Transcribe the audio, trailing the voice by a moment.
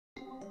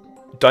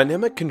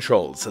Dynamic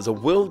Controls is a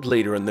world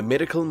leader in the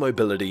medical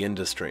mobility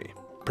industry,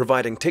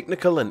 providing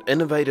technical and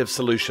innovative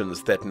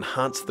solutions that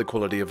enhance the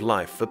quality of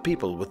life for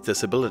people with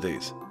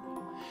disabilities.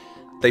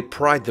 They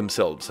pride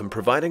themselves in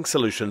providing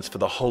solutions for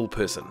the whole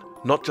person,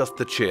 not just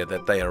the chair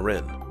that they are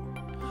in.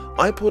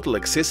 iPortal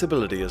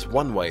accessibility is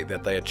one way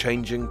that they are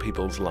changing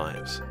people's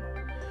lives.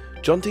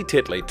 Jonty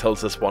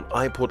tells us what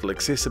iPortal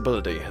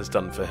accessibility has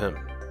done for him.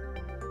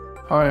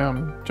 Hi,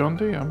 I'm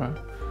Jonty. I'm a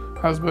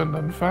husband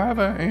and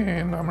father,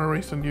 and I'm a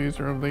recent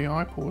user of the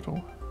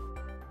iPortal.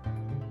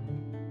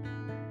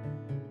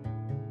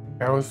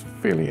 I was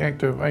fairly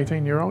active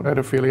 18-year-old. I had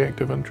a fairly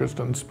active interest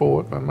in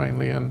sport, but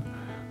mainly in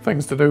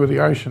things to do with the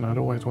ocean. I'd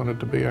always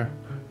wanted to be a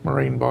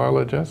marine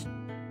biologist.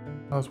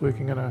 I was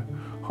working in a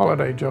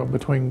holiday job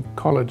between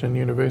college and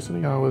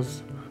university. I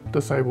was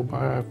disabled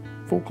by a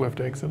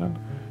forklift accident.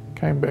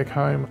 Came back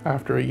home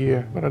after a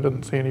year, but I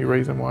didn't see any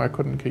reason why I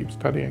couldn't keep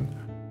studying.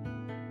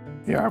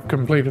 Yeah, I've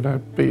completed a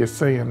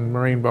BSc in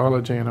marine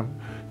biology, and I'm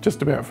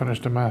just about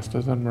finished a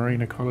master's in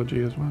marine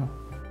ecology as well.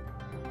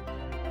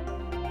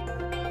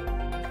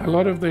 A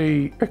lot of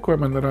the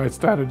equipment that I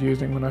started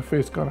using when I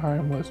first got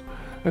home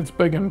it's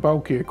big and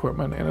bulky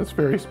equipment, and it's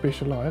very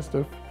specialised.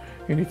 If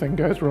anything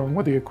goes wrong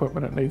with the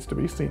equipment, it needs to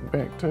be sent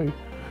back to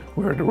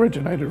where it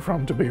originated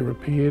from to be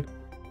repaired.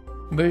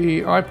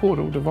 The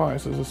iPortal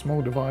device is a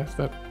small device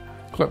that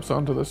clips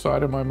onto the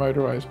side of my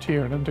motorised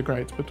chair and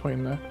integrates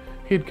between the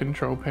head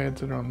control pads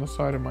that are on the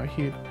side of my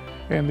head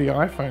and the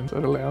iPhones.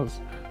 It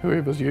allows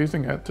whoever's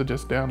using it to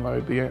just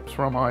download the apps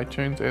from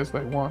iTunes as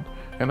they want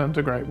and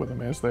integrate with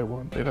them as they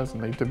want. There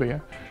doesn't need to be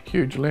a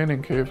huge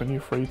learning curve, and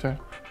you're free to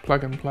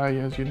plug and play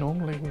as you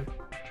normally would.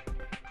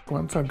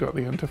 Once I'd got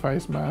the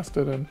interface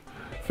mastered and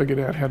figured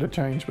out how to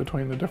change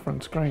between the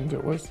different screens,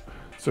 it was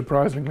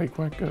surprisingly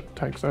quick. It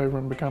takes over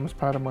and becomes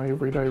part of my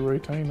everyday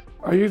routine.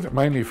 I use it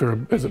mainly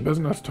as a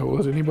business tool,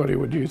 as anybody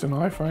would use an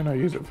iPhone. I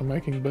use it for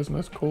making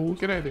business calls.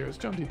 G'day there, it's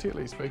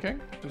Jonty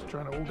speaking. Just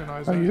trying to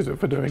organise. I use it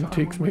for doing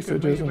text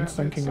messages and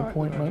syncing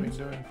appointments.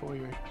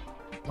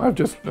 I've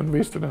just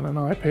invested in an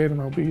iPad,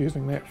 and I'll be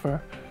using that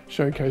for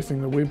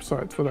showcasing the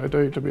websites that I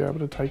do to be able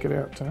to take it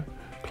out to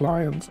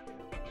clients.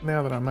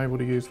 Now that I'm able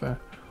to use the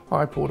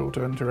iPortal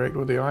to interact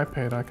with the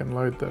iPad, I can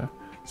load the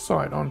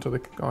site onto the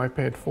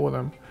iPad for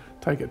them,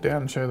 take it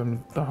down and show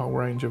them the whole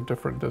range of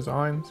different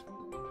designs.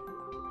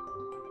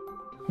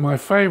 My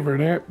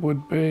favourite app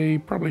would be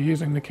probably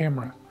using the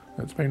camera.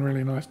 It's been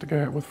really nice to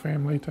go out with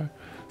family to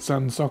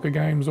son's soccer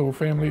games or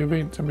family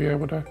events and be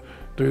able to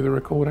do the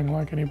recording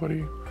like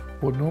anybody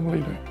would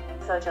normally do.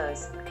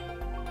 Photos.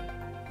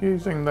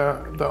 Using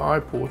the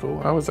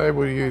iPortal, I was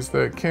able to use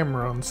the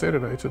camera on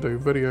Saturday to do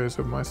videos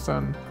of my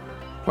son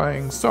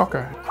playing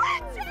soccer.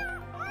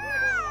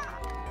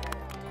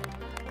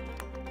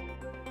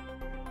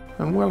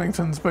 In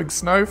Wellington's big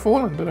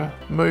snowfall, and did a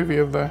movie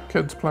of the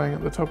kids playing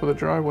at the top of the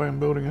driveway and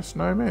building a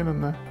snowman,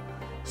 and the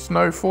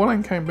snow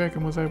falling, came back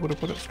and was able to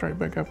put it straight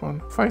back up on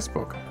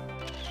Facebook.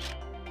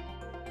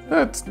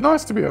 It's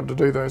nice to be able to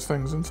do those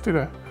things instead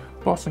of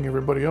bossing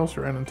everybody else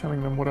around and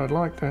telling them what I'd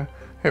like to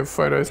have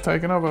photos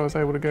taken of. I was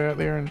able to go out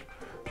there and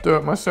do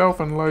it myself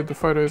and load the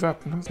photos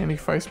up, as any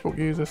Facebook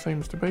user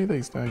seems to be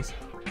these days.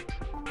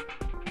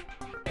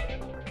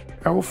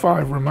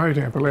 L5 Remote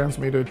app allows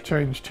me to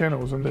change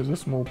channels, and there's a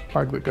small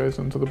plug that goes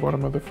into the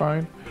bottom of the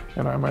phone,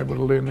 and I'm able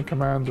to learn the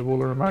commands of all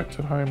the remotes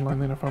at home,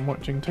 and then if I'm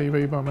watching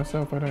TV by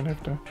myself, I don't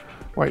have to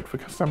wait for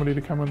somebody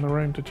to come in the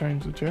room to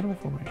change the channel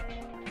for me.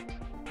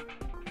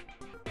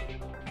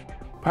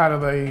 Part of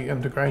the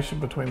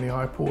integration between the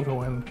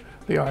iPortal and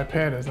the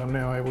iPad is I'm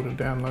now able to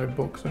download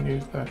books and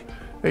use the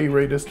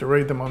e-readers to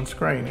read them on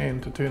screen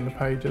and to turn the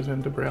pages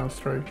and to browse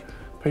through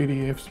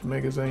PDFs,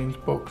 magazines,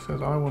 books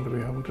as I want to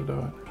be able to do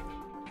it.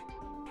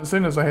 As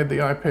soon as I had the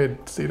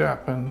iPad set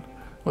up and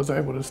was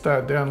able to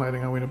start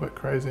downloading, I went a bit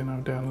crazy, and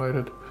I've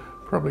downloaded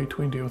probably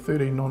 20 or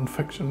 30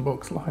 non-fiction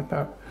books lined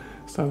up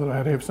so that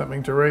I'd have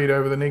something to read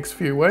over the next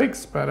few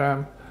weeks. But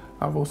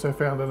I've also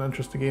found an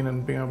interest again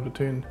in being able to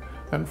turn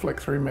and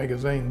flick through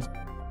magazines.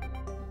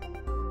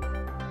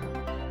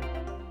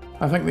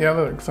 I think the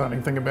other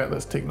exciting thing about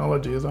this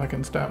technology is I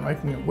can start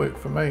making it work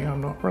for me.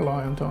 I'm not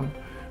reliant on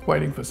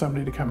waiting for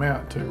somebody to come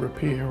out to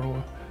repair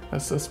or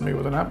assist me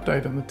with an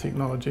update in the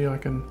technology. I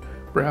can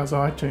browse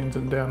iTunes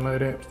and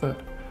download apps that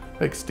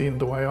extend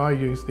the way I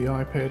use the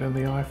iPad and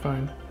the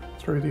iPhone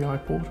through the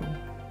iPortal.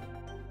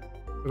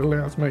 It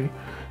allows me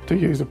to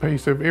use a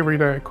piece of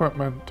everyday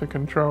equipment to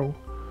control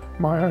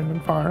my own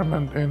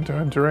environment and to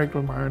interact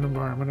with my own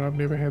environment. I've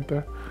never had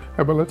the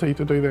ability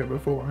to do that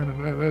before,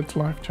 and it's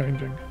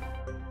life-changing.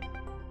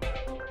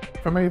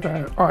 For me,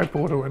 the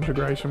iPortal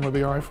integration with the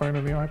iPhone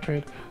and the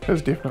iPad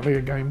is definitely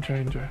a game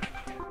changer.